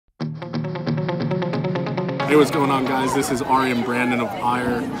Hey, what's going on, guys? This is Ari and Brandon of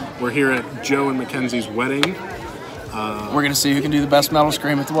IRE. We're here at Joe and Mackenzie's wedding. We're gonna see who can do the best metal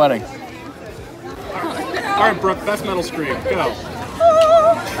scream at the wedding. All right, Brooke, best metal scream, go.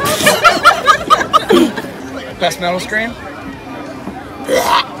 Best metal scream?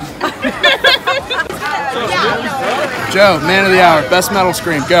 Joe, man of the hour, best metal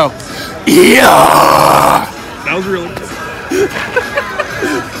scream, go. Yeah! That was really good.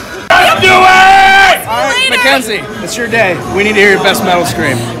 Do it! All right, Mackenzie, it's your day. We need to hear your best metal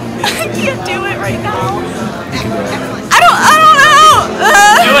scream. I can't do it right now. I don't know.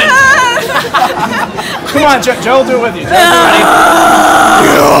 Do it. Come on, Joe will do it with you.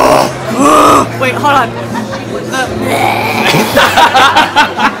 Wait, hold on.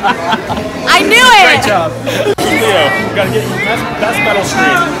 I knew it. Great job. Leo, you gotta get your best metal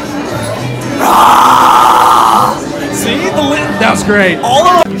scream. See? That was great. All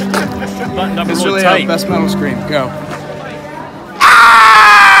of them. It's really tight. Best metal scream, go.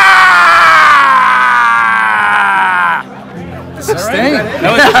 This is staying.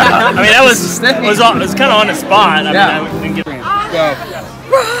 That was kind of on the spot. I didn't get Go.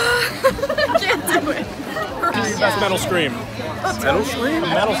 Can't do it. Best metal scream. Metal scream?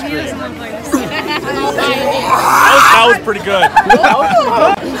 Metal scream. That was pretty good.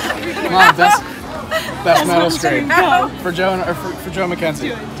 Come on, best metal scream. For Joe or for Joe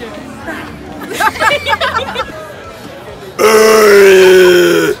Mackenzie.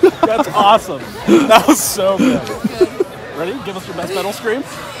 That's awesome. That was so good. Ready? Give us your best metal scream.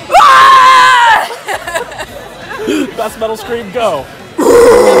 Best metal scream, go.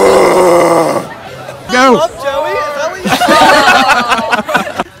 Go. Up, Joey? Is that what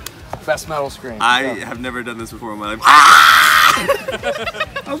you Best metal scream. I have never done this before in my life.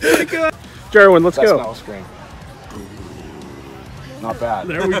 That was pretty good. Jerwin, let's Best go. metal scream. Not bad.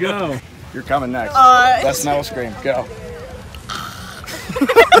 There we go. You're coming next. Best metal scream. Go.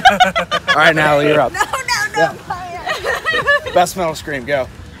 All right, Natalie, you're up. No. Yeah. Best metal scream. Go.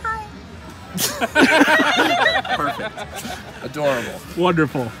 Perfect. Adorable.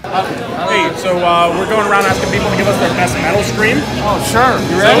 Wonderful. Hey, so we're going around asking people to give us their best metal scream. Oh, sure.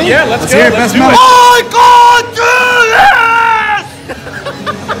 You ready? So, yeah, let's go. Hear it. Let's Best do metal. it.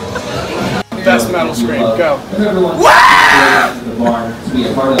 Best metal scream. Go.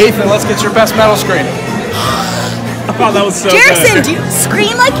 Ethan, let's get your best metal scream. Oh, that was so Jerson, good.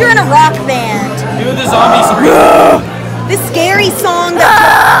 scream like you're in a rock band. do the zombie scream. The scary song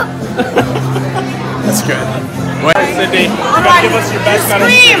that. That's good. Wait, Sydney, you gotta give us your best metal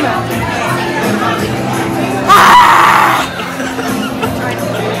scream.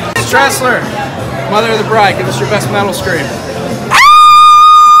 Stressler, mother of the bride, give us your best metal scream.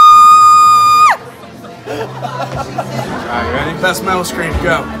 Alright, you ready? Best metal scream,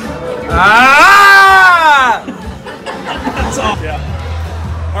 go. That's all. Yeah.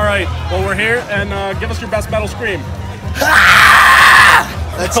 All right. Well, we're here, and give us your best metal scream.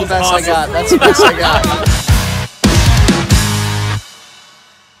 That's the best I got. That's the best I got.